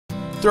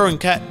throw and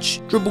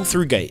catch, dribble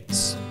through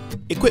gates.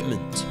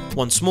 Equipment: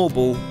 1 small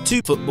ball,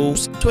 2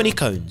 footballs, 20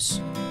 cones.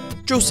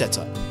 Drill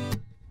setup: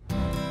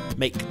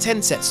 make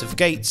 10 sets of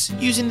gates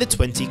using the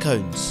 20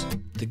 cones.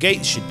 The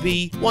gates should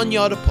be 1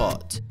 yard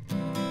apart.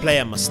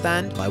 Player must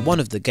stand by one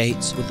of the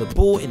gates with a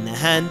ball in their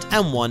hand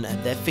and one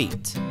at their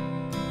feet.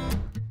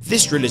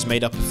 This drill is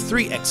made up of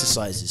 3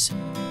 exercises.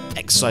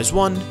 Exercise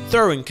 1,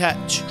 throw and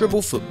catch,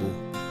 dribble football.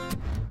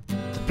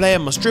 The player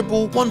must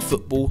dribble 1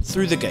 football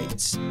through the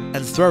gates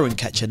and throw and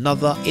catch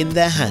another in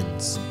their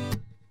hands.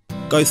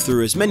 Go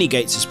through as many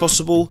gates as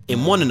possible in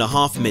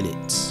 1.5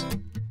 minutes.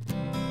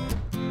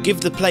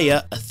 Give the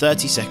player a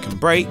 30-second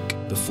break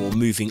before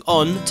moving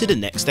on to the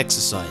next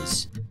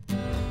exercise.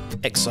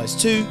 Exercise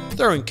 2,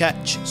 throw and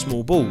catch,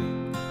 small ball.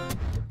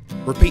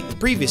 Repeat the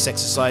previous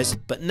exercise,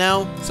 but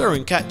now throw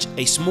and catch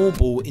a small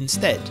ball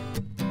instead.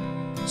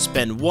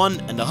 Spend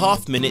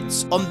 1.5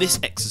 minutes on this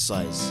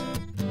exercise.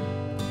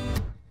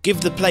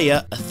 Give the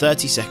player a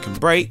 30-second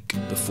break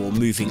before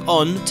moving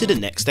on to the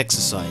next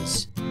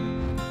exercise.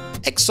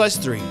 Exercise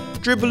 3,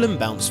 dribble and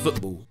bounce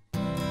football.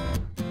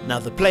 Now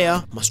the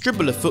player must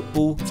dribble a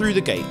football through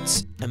the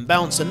gates and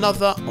bounce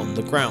another on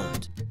the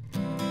ground.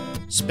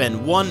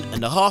 Spend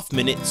 1.5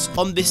 minutes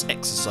on this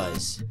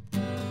exercise.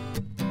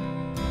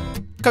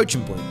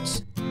 Coaching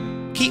points: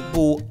 keep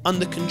ball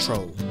under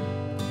control.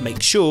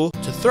 Make sure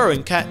to throw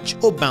and catch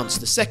or bounce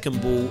the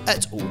second ball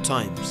at all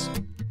times.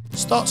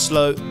 Start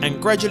slow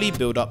and gradually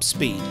build up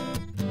speed.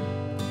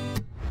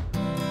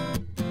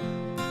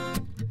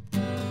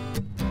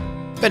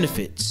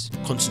 Benefits: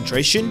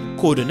 concentration,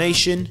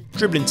 coordination,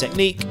 dribbling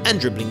technique and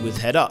dribbling with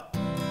head up.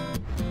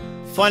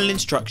 Final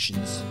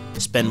instructions: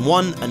 spend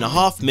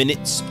 1.5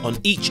 minutes on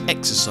each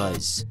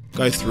exercise.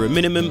 Go through a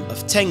minimum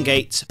of 10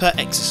 gates per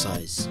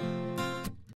exercise.